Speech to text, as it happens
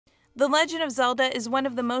The Legend of Zelda is one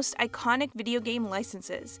of the most iconic video game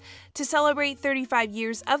licenses. To celebrate 35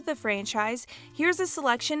 years of the franchise, here's a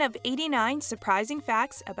selection of 89 surprising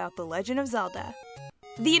facts about The Legend of Zelda.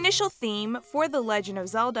 The initial theme for The Legend of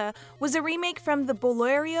Zelda was a remake from the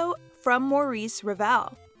Bolero from Maurice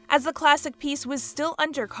Ravel. As the classic piece was still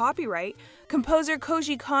under copyright, composer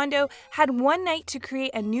Koji Kondo had one night to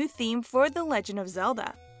create a new theme for The Legend of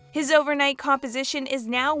Zelda. His overnight composition is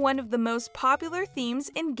now one of the most popular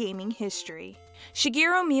themes in gaming history.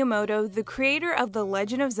 Shigeru Miyamoto, the creator of The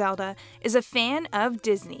Legend of Zelda, is a fan of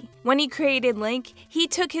Disney. When he created Link, he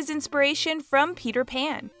took his inspiration from Peter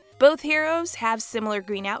Pan. Both heroes have similar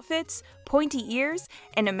green outfits, pointy ears,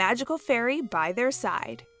 and a magical fairy by their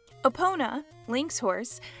side. Epona, Link's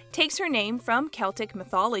horse, takes her name from Celtic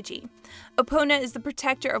mythology. Epona is the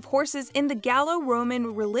protector of horses in the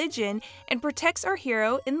Gallo-Roman religion and protects our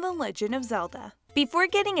hero in The Legend of Zelda. Before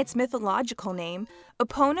getting its mythological name,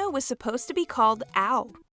 Epona was supposed to be called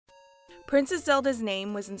Ow. Princess Zelda's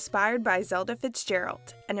name was inspired by Zelda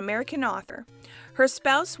Fitzgerald, an American author. Her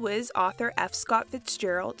spouse was author F. Scott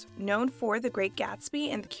Fitzgerald, known for The Great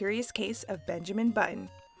Gatsby and The Curious Case of Benjamin Button.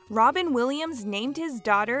 Robin Williams named his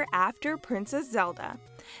daughter after Princess Zelda.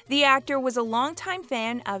 The actor was a longtime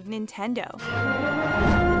fan of Nintendo.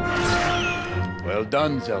 Well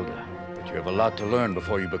done, Zelda, but you have a lot to learn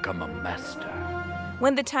before you become a master.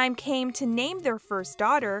 When the time came to name their first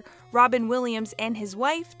daughter, Robin Williams and his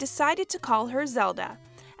wife decided to call her Zelda,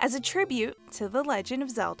 as a tribute to The Legend of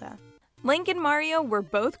Zelda. Link and Mario were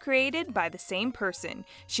both created by the same person,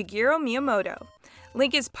 Shigeru Miyamoto.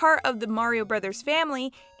 Link is part of the Mario Brothers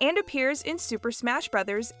family and appears in Super Smash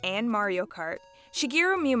Bros. And Mario Kart.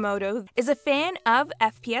 Shigeru Miyamoto is a fan of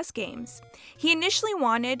FPS games. He initially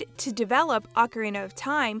wanted to develop Ocarina of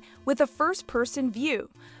Time with a first-person view,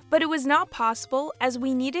 but it was not possible as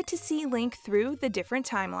we needed to see Link through the different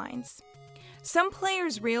timelines. Some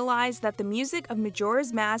players realized that the music of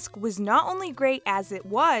Majora's Mask was not only great as it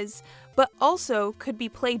was, but also could be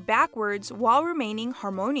played backwards while remaining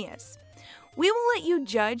harmonious. We will let you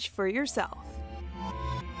judge for yourself.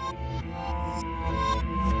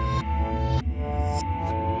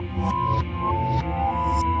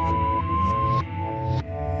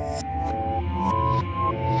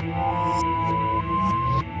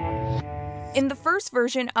 In the first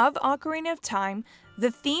version of Ocarina of Time,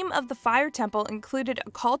 the theme of the Fire Temple included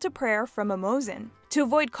a call to prayer from a Mozin. To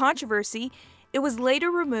avoid controversy, it was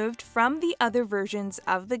later removed from the other versions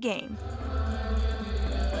of the game.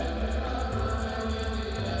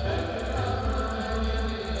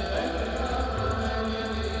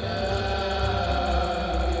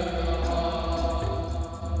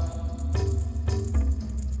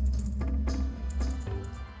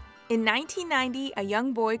 In 1990, a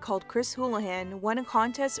young boy called Chris Houlihan won a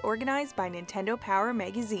contest organized by Nintendo Power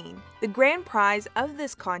magazine. The grand prize of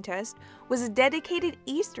this contest was a dedicated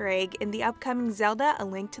Easter egg in the upcoming Zelda: A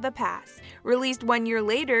Link to the Past. Released 1 year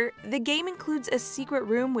later, the game includes a secret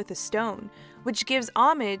room with a stone, which gives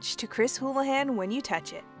homage to Chris Houlihan when you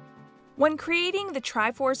touch it. When creating the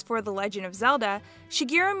Triforce for The Legend of Zelda,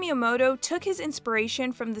 Shigeru Miyamoto took his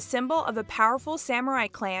inspiration from the symbol of a powerful samurai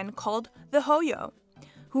clan called the Hoyo,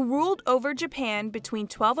 who ruled over Japan between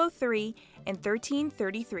 1203 and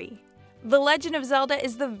 1333. The Legend of Zelda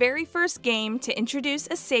is the very first game to introduce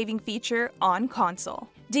a saving feature on console.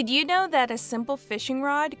 Did you know that a simple fishing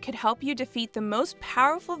rod could help you defeat the most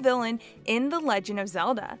powerful villain in The Legend of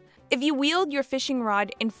Zelda? If you wield your fishing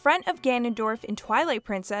rod in front of Ganondorf in Twilight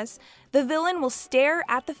Princess, the villain will stare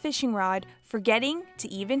at the fishing rod, forgetting to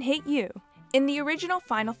even hit you. In the original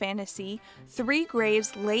Final Fantasy, 3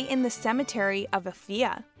 graves lay in the cemetery of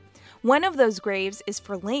Athia. One of those graves is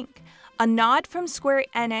for Link, a nod from Square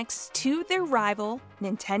Enix to their rival,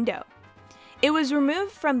 Nintendo. It was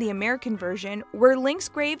removed from the American version, where Link's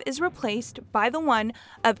grave is replaced by the one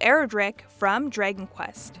of Eredrick from Dragon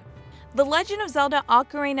Quest. The Legend of Zelda: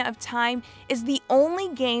 Ocarina of Time is the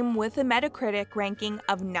only game with a Metacritic ranking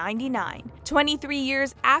of 99. 23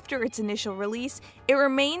 years after its initial release, it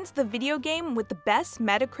remains the video game with the best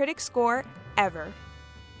Metacritic score ever.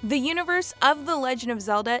 The universe of The Legend of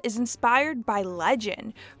Zelda is inspired by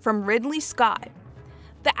legend from Ridley Scott.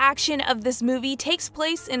 The action of this movie takes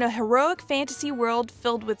place in a heroic fantasy world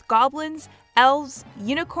filled with goblins, elves,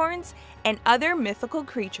 unicorns, and other mythical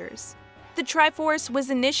creatures. The Triforce was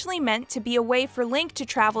initially meant to be a way for Link to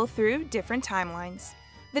travel through different timelines.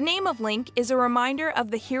 The name of Link is a reminder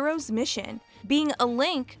of the hero's mission, being a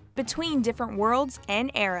link between different worlds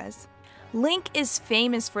and eras. Link is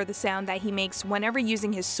famous for the sound that he makes whenever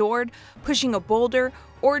using his sword, pushing a boulder,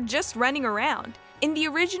 or just running around. In the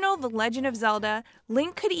original The Legend of Zelda,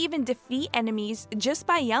 Link could even defeat enemies just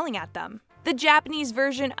by yelling at them. The Japanese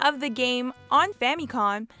version of the game on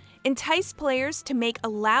Famicom enticed players to make a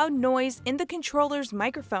loud noise in the controller's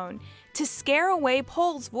microphone to scare away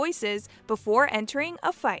Pole's voices before entering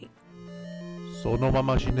a fight. そのま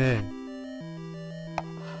ま死ね.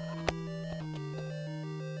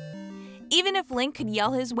 Even if Link could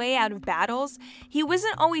yell his way out of battles, he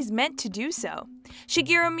wasn't always meant to do so.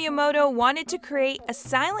 Shigeru Miyamoto wanted to create a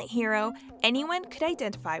silent hero anyone could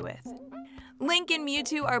identify with. Link and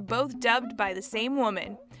Mewtwo are both dubbed by the same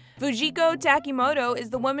woman. Fujiko Takimoto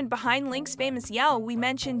is the woman behind Link's famous yell we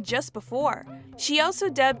mentioned just before. She also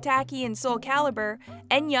dubbed Taki in Soul Calibur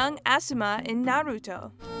and young Asuma in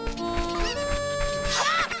Naruto.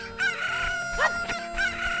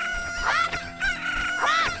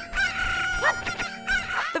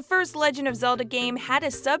 The first Legend of Zelda game had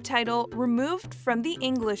a subtitle removed from the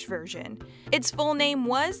English version. Its full name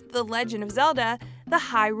was The Legend of Zelda: The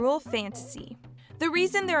Hyrule Fantasy. The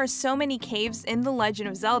reason there are so many caves in The Legend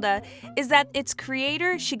of Zelda is that its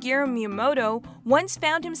creator, Shigeru Miyamoto, once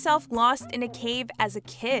found himself lost in a cave as a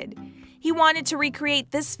kid. He wanted to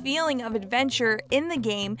recreate this feeling of adventure in the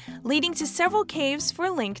game, leading to several caves for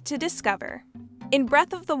Link to discover. In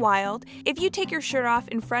Breath of the Wild, if you take your shirt off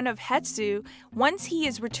in front of Hetsu, once he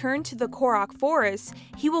is returned to the Korok Forest,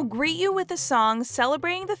 he will greet you with a song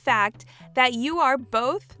celebrating the fact that you are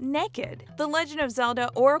both naked. The Legend of Zelda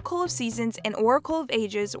Oracle of Seasons and Oracle of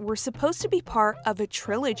Ages were supposed to be part of a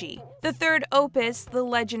trilogy. The third opus, The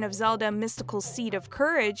Legend of Zelda Mystical Seed of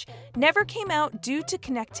Courage, never came out due to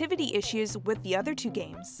connectivity issues with the other two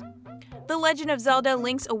games. The Legend of Zelda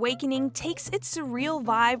Link's Awakening takes its surreal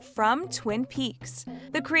vibe from Twin Peaks.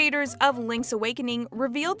 The creators of Link's Awakening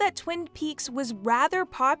revealed that Twin Peaks was rather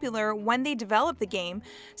popular when they developed the game,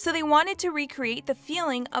 so they wanted to recreate the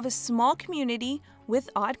feeling of a small community with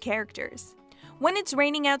odd characters. When it's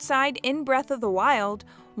raining outside in Breath of the Wild,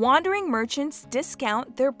 wandering merchants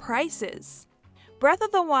discount their prices. Breath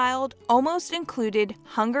of the Wild almost included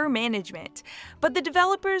hunger management, but the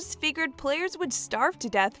developers figured players would starve to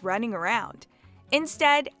death running around.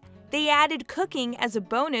 Instead, they added cooking as a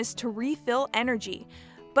bonus to refill energy,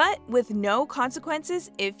 but with no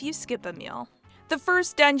consequences if you skip a meal. The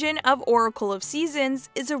first dungeon of Oracle of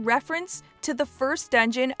Seasons is a reference to the first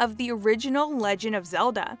dungeon of the original Legend of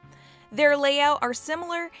Zelda. Their layout are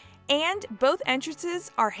similar, and both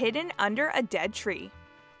entrances are hidden under a dead tree.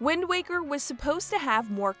 Wind Waker was supposed to have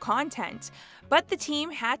more content, but the team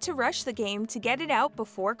had to rush the game to get it out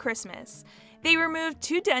before Christmas. They removed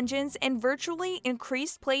 2 dungeons and virtually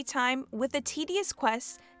increased playtime with a tedious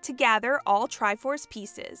quest to gather all Triforce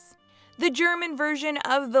pieces. The German version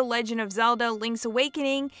of The Legend of Zelda Link's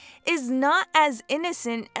Awakening is not as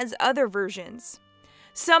innocent as other versions.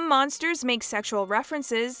 Some monsters make sexual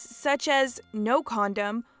references, such as "no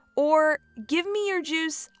condom" or "give me your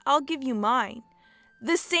juice, I'll give you mine."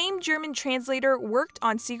 The same German translator worked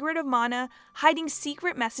on Secret of Mana, hiding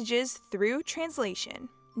secret messages through translation.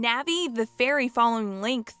 Navi, the fairy following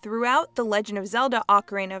Link throughout The Legend of Zelda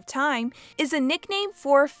Ocarina of Time, is a nickname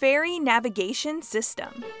for fairy navigation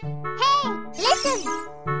system. Hey, listen!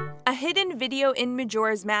 A hidden video in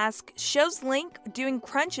Majora's Mask shows Link doing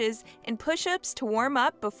crunches and push-ups to warm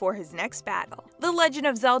up before his next battle. The Legend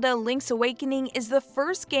of Zelda Link's Awakening is the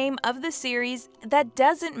first game of the series that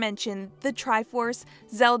doesn't mention the Triforce,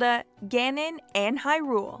 Zelda, Ganon, and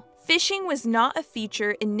Hyrule. Fishing was not a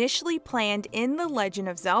feature initially planned in The Legend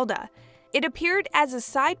of Zelda. It appeared as a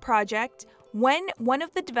side project when one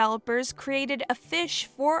of the developers created a fish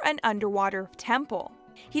for an underwater temple.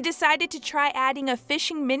 He decided to try adding a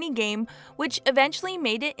fishing minigame, which eventually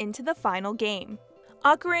made it into the final game.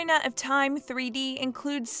 Ocarina of Time 3D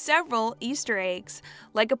includes several Easter eggs,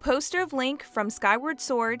 like a poster of Link from Skyward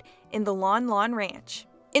Sword in the Lon Lon Ranch.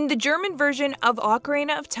 In the German version of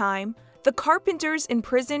Ocarina of Time, the carpenters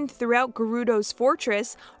imprisoned throughout Gerudo's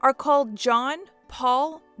fortress are called John,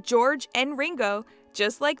 Paul, George, and Ringo,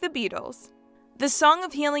 just like the Beatles. The Song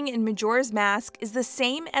of Healing in Majora's Mask is the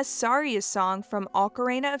same as Saria's song from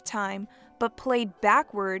Ocarina of Time, but played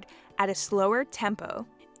backward at a slower tempo.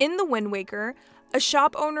 In The Wind Waker, a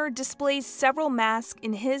shop owner displays several masks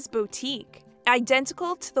in his boutique,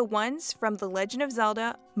 identical to the ones from The Legend of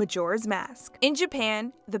Zelda Majora's Mask. In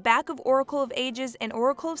Japan, the back of Oracle of Ages and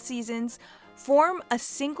Oracle of Seasons form a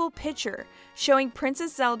single picture showing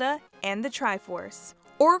Princess Zelda and the Triforce.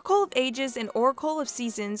 Oracle of Ages and Oracle of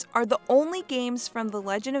Seasons are the only games from The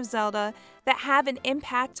Legend of Zelda that have an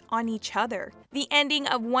impact on each other. The ending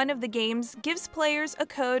of one of the games gives players a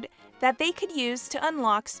code that they could use to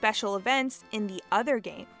unlock special events in the other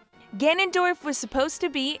game. Ganondorf was supposed to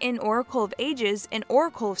be in Oracle of Ages and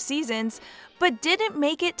Oracle of Seasons, but didn't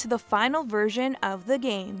make it to the final version of the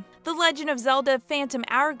game. The Legend of Zelda Phantom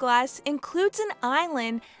Hourglass includes an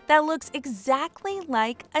island that looks exactly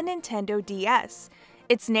like a Nintendo DS.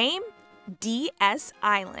 Its name? DS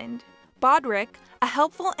Island. Bodrick, a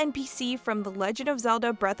helpful NPC from The Legend of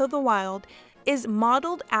Zelda Breath of the Wild, is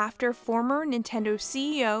modeled after former Nintendo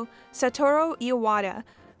CEO Satoru Iwata,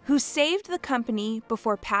 who saved the company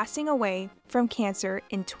before passing away from cancer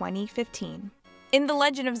in 2015. In The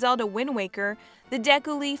Legend of Zelda Wind Waker, the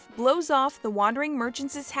Deku Leaf blows off the wandering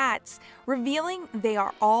merchants' hats, revealing they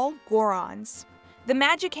are all Gorons. The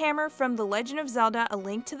magic hammer from The Legend of Zelda A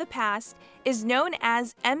Link to the Past is known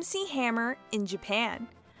as MC Hammer in Japan,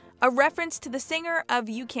 a reference to the singer of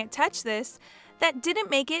You Can't Touch This that didn't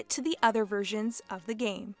make it to the other versions of the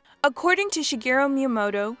game. According to Shigeru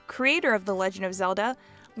Miyamoto, creator of The Legend of Zelda,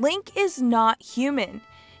 Link is not human.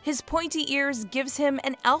 His pointy ears gives him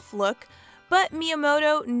an elf look, but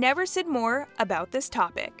Miyamoto never said more about this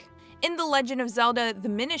topic. In The Legend of Zelda The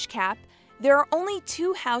Minish Cap, there are only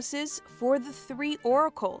 2 houses for the 3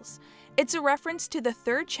 oracles. It's a reference to the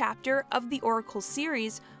 3rd chapter of the Oracle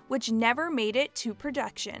series, which never made it to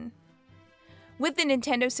production. With the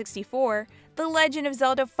Nintendo 64, The Legend of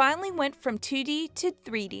Zelda finally went from 2D to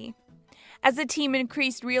 3D. As the team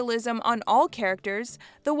increased realism on all characters,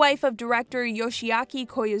 the wife of director Yoshiaki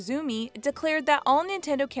Koizumi declared that all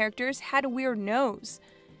Nintendo characters had a weird nose.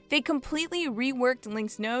 They completely reworked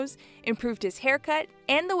Link's nose, improved his haircut,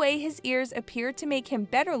 and the way his ears appeared to make him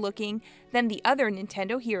better looking than the other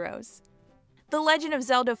Nintendo heroes. The Legend of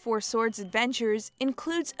Zelda 4 Swords Adventures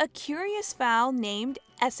includes a curious file named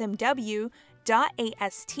smw.ast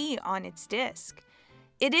on its disc.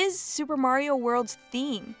 It is Super Mario World's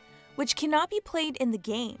theme, which cannot be played in the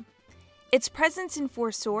game. Its presence in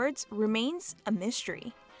 4 Swords remains a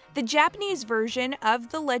mystery. The Japanese version of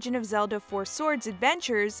The Legend of Zelda 4 Swords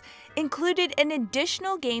Adventures included an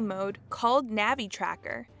additional game mode called Navi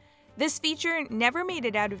Tracker. This feature never made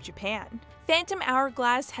it out of Japan. Phantom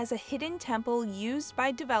Hourglass has a hidden temple used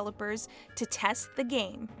by developers to test the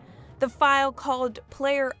game. The file called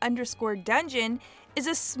player_dungeon is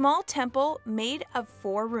a small temple made of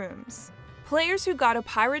 4 rooms. Players who got a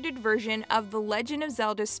pirated version of The Legend of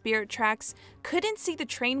Zelda Spirit Tracks couldn't see the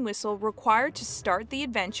train whistle required to start the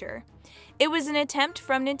adventure. It was an attempt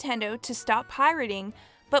from Nintendo to stop pirating,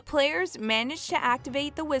 but players managed to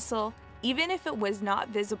activate the whistle even if it was not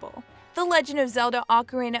visible. The Legend of Zelda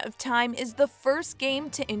Ocarina of Time is the first game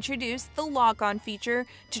to introduce the lock-on feature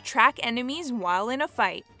to track enemies while in a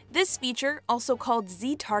fight. This feature, also called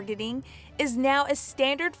Z-targeting, is now a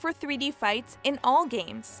standard for 3D fights in all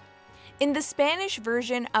games. In the Spanish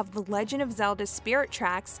version of The Legend of Zelda Spirit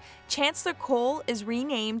Tracks, Chancellor Cole is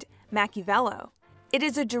renamed Machiavello. It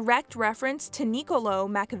is a direct reference to Niccolò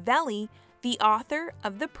Machiavelli, the author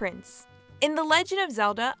of The Prince. In The Legend of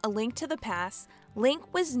Zelda A Link to the Past,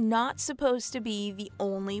 Link was not supposed to be the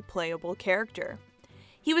only playable character.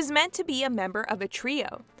 He was meant to be a member of a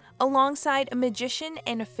trio, alongside a magician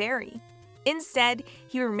and a fairy. Instead,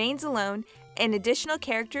 he remains alone, and additional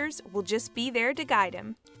characters will just be there to guide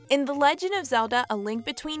him. In The Legend of Zelda A Link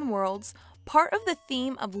Between Worlds, part of the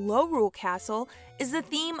theme of Lorule Castle is the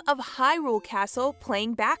theme of Hyrule Castle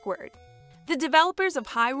playing backward. The developers of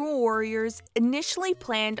Hyrule Warriors initially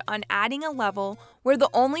planned on adding a level where the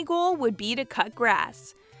only goal would be to cut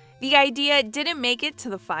grass. The idea didn't make it to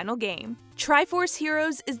the final game. Triforce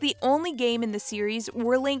Heroes is the only game in the series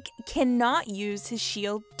where Link cannot use his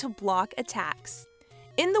shield to block attacks.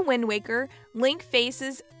 In The Wind Waker, Link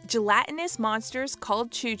faces gelatinous monsters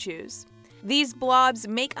called choo-choos. These blobs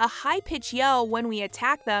make a high-pitched yell when we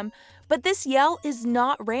attack them, but this yell is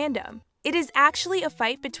not random. It is actually a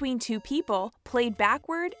fight between 2 people, played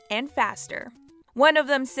backward and faster. One of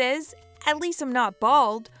them says, "At least I'm not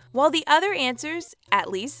bald," while the other answers,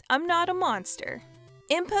 "At least I'm not a monster."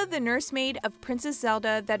 Impa, the nursemaid of Princess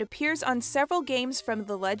Zelda that appears on several games from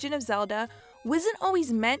The Legend of Zelda, wasn't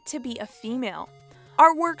always meant to be a female.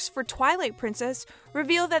 Artworks for Twilight Princess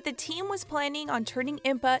reveal that the team was planning on turning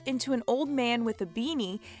Impa into an old man with a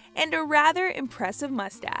beanie and a rather impressive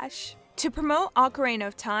mustache. To promote Ocarina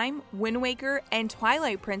of Time, Wind Waker, and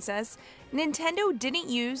Twilight Princess, Nintendo didn't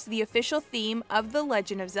use the official theme of The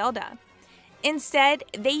Legend of Zelda. Instead,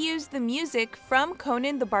 they used the music from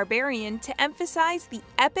Conan the Barbarian to emphasize the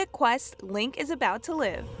epic quest Link is about to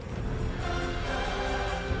live.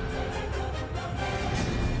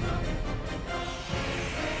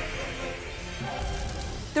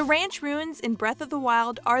 The ranch ruins in Breath of the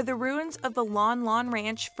Wild are the ruins of the Lon Lon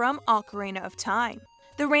Ranch from Ocarina of Time.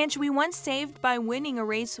 The ranch we once saved by winning a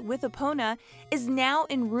race with Epona is now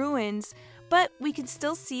in ruins, but we can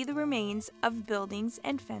still see the remains of buildings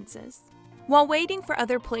and fences. While waiting for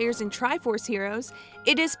other players in Triforce Heroes,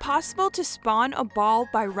 it is possible to spawn a ball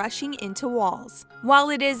by rushing into walls. While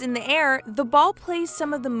it is in the air, the ball plays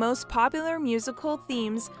some of the most popular musical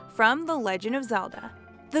themes from The Legend of Zelda.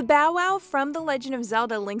 The Bow Wow from The Legend of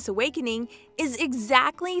Zelda Link's Awakening is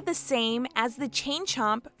exactly the same as the Chain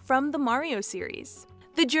Chomp from the Mario series.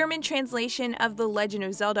 The German translation of The Legend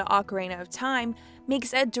of Zelda Ocarina of Time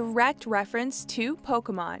makes a direct reference to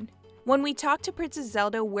Pokemon. When we talk to Princess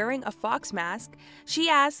Zelda wearing a fox mask, she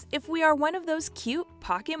asks if we are one of those cute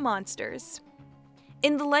pocket monsters.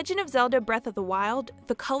 In The Legend of Zelda Breath of the Wild,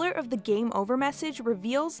 the color of the game over message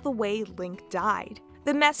reveals the way Link died.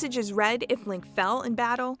 The message is red if Link fell in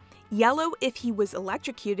battle, yellow if he was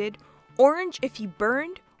electrocuted, orange if he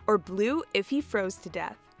burned, or blue if he froze to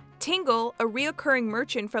death. Tingle, a reoccurring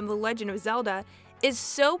merchant from The Legend of Zelda, is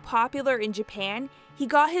so popular in Japan, he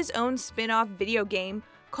got his own spin-off video game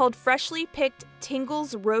called Freshly Picked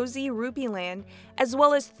Tingle's Rosy Rupee Land, as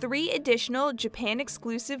well as 3 additional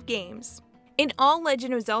Japan-exclusive games. In all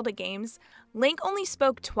Legend of Zelda games, Link only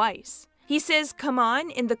spoke twice. He says "come on"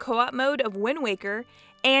 in the co-op mode of Wind Waker,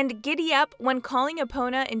 and "giddy up" when calling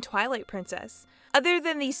Epona in Twilight Princess. Other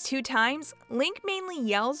than these 2 times, Link mainly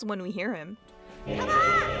yells when we hear him. Come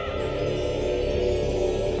on!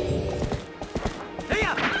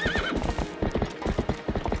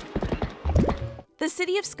 The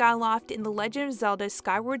city of Skyloft in The Legend of Zelda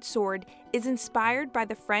Skyward Sword is inspired by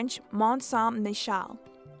the French Mont Saint-Michel.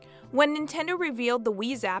 When Nintendo revealed the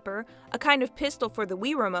Wii Zapper, a kind of pistol for the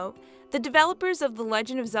Wii Remote, the developers of The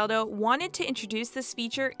Legend of Zelda wanted to introduce this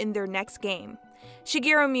feature in their next game.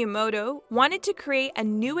 Shigeru Miyamoto wanted to create a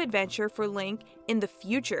new adventure for Link in the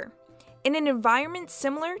future, in an environment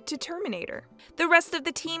similar to Terminator. The rest of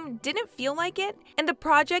the team didn't feel like it, and the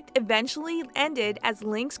project eventually ended as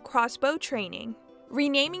Link's crossbow training.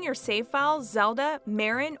 Renaming your save file Zelda,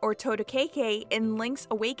 Marin, or Todokeke in Link's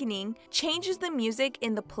Awakening changes the music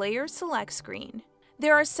in the player select screen.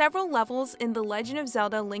 There are several levels in The Legend of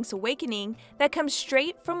Zelda Link's Awakening that come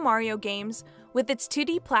straight from Mario games with its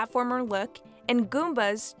 2D platformer look and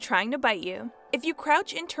Goombas trying to bite you. If you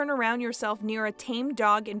crouch and turn around yourself near a tame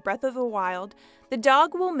dog in Breath of the Wild, the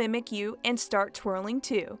dog will mimic you and start twirling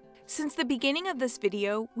too. Since the beginning of this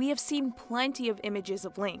video, we have seen plenty of images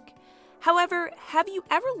of Link. However, have you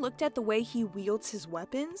ever looked at the way he wields his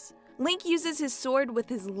weapons? Link uses his sword with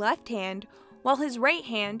his left hand, while his right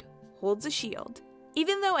hand holds a shield.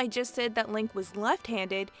 Even though I just said that Link was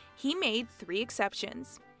left-handed, he made 3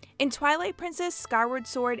 exceptions. In Twilight Princess, Skyward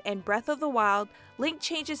Sword, and Breath of the Wild, Link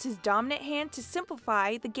changes his dominant hand to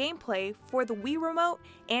simplify the gameplay for the Wii Remote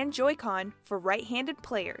and Joy-Con for right-handed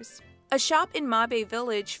players. A shop in Mabe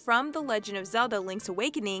Village from The Legend of Zelda Link's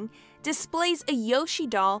Awakening displays a Yoshi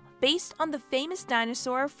doll based on the famous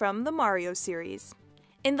dinosaur from the Mario series.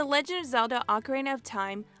 In The Legend of Zelda Ocarina of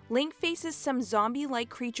Time, Link faces some zombie-like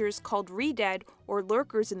creatures called Re-Dead or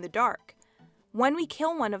lurkers in the dark. When we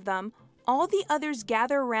kill one of them, all the others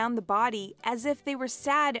gather around the body as if they were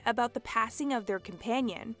sad about the passing of their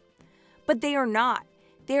companion. But they are not.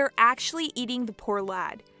 They are actually eating the poor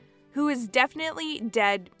lad, who is definitely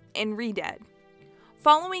dead and re-dead.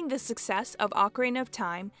 Following the success of Ocarina of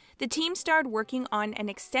Time, the team started working on an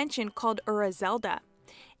extension called Ura Zelda.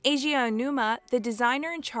 Eiji Aonuma, the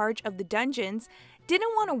designer in charge of the dungeons,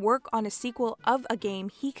 didn't want to work on a sequel of a game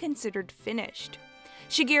he considered finished.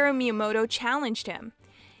 Shigeru Miyamoto challenged him.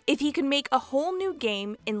 If he could make a whole new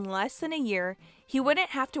game in less than a year, he wouldn't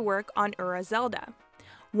have to work on Ura Zelda.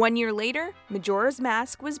 1 year later, Majora's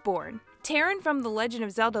Mask was born. Terran from The Legend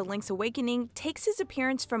of Zelda Link's Awakening takes his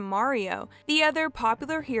appearance from Mario, the other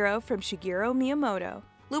popular hero from Shigeru Miyamoto.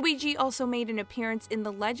 Luigi also made an appearance in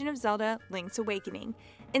The Legend of Zelda Link's Awakening,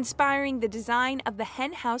 inspiring the design of the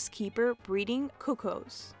hen housekeeper breeding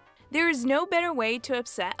cuckoos. There is no better way to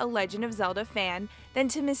upset a Legend of Zelda fan than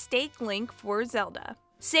to mistake Link for Zelda.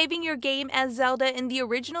 Saving your game as Zelda in the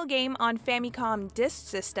original game on Famicom Disk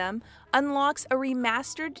System unlocks a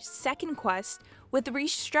remastered second quest with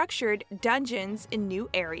restructured dungeons in new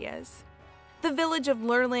areas. The village of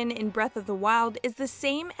Lurlin in Breath of the Wild is the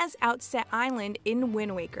same as Outset Island in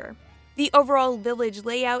Wind Waker. The overall village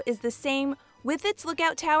layout is the same with its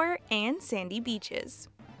lookout tower and sandy beaches.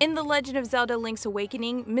 In The Legend of Zelda Link's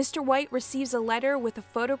Awakening, Mr. White receives a letter with a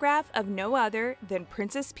photograph of no other than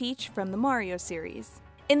Princess Peach from the Mario series.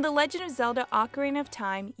 In The Legend of Zelda Ocarina of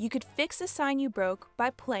Time, you could fix a sign you broke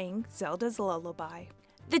by playing Zelda's Lullaby.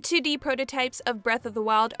 The 2D prototypes of Breath of the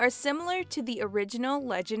Wild are similar to the original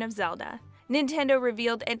Legend of Zelda. Nintendo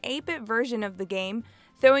revealed an 8-bit version of the game,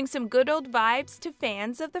 throwing some good old vibes to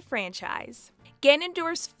fans of the franchise.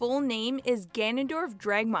 Ganondorf's full name is Ganondorf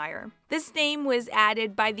Dragmire. This name was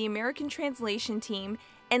added by the American translation team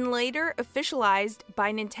and later officialized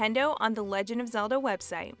by Nintendo on the Legend of Zelda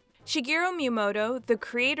website. Shigeru Miyamoto, the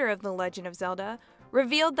creator of The Legend of Zelda,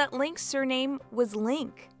 revealed that Link's surname was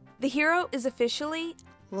Link. The hero is officially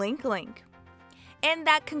Link. And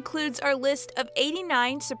that concludes our list of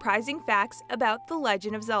 89 surprising facts about The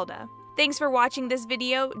Legend of Zelda. Thanks for watching this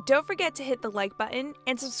video. Don't forget to hit the like button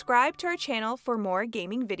and subscribe to our channel for more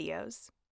gaming videos.